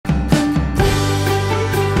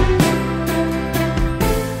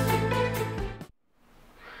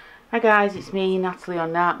Hi guys, it's me, Natalie or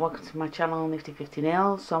Nat. Welcome to my channel, Nifty 50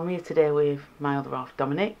 Nails. So I'm here today with my other half,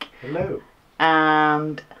 Dominic. Hello.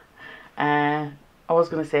 And I was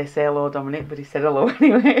going to say hello, Dominic, but he said hello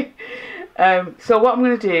anyway. So what I'm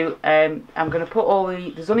going to do, I'm going to put all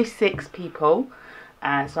the, there's only 6 people, so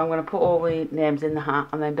I'm going to put all the names in the hat,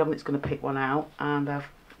 and then Dominic's going to pick one out, and I've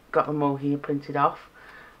got them all here printed off.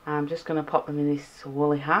 I'm just going to pop them in this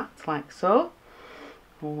woolly hat, like so.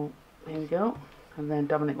 Well, here we go. And then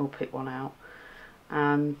Dominic will pick one out.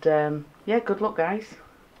 And yeah, good luck guys.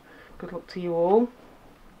 Good luck to you all.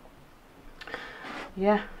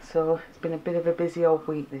 Yeah, so it's been a bit of a busy old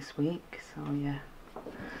week this week. So yeah.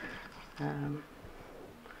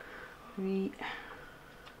 Well,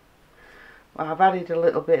 I've added a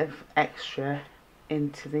little bit of extra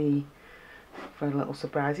into the, for a little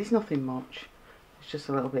surprise. It's nothing much. It's just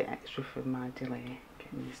a little bit extra for my delay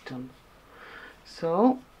getting this done.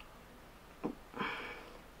 So,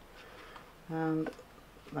 and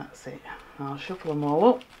that's it. I'll shuffle them all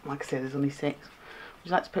up. Like I said, there's only 6. Would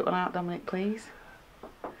you like to pick one out, Dominic, please?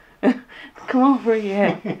 Come over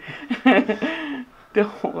here.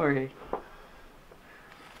 Don't worry.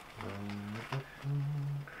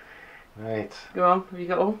 Right. Go on, have you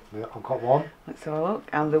got one? Yeah, I've got one. Let's have a look.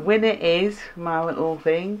 And the winner is my little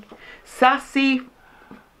thing, Sassy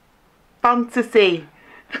Fantasy.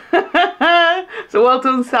 So well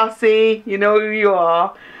done, Sassy. You know who you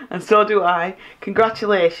are, and so do I.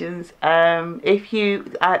 Congratulations. If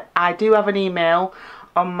you, I do have an email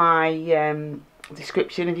on my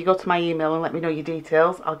description. If you go to my email and let me know your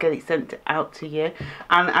details, I'll get it sent out to you.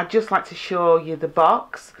 And I'd just like to show you the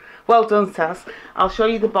box. Well done, Sass. I'll show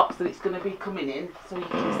you the box that it's going to be coming in, so you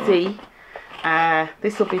can see.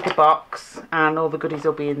 This will be the box, and all the goodies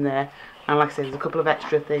will be in there. And like I said, there's a couple of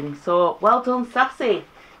extra things. So well done, Sassy.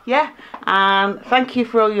 Yeah, and thank you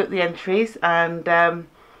for all the entries. And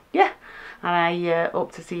yeah, and I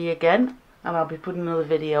hope to see you again. And I'll be putting another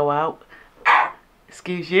video out.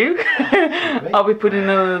 Excuse you. I'll be putting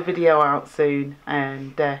another video out soon.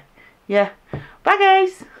 And yeah, bye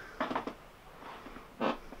guys.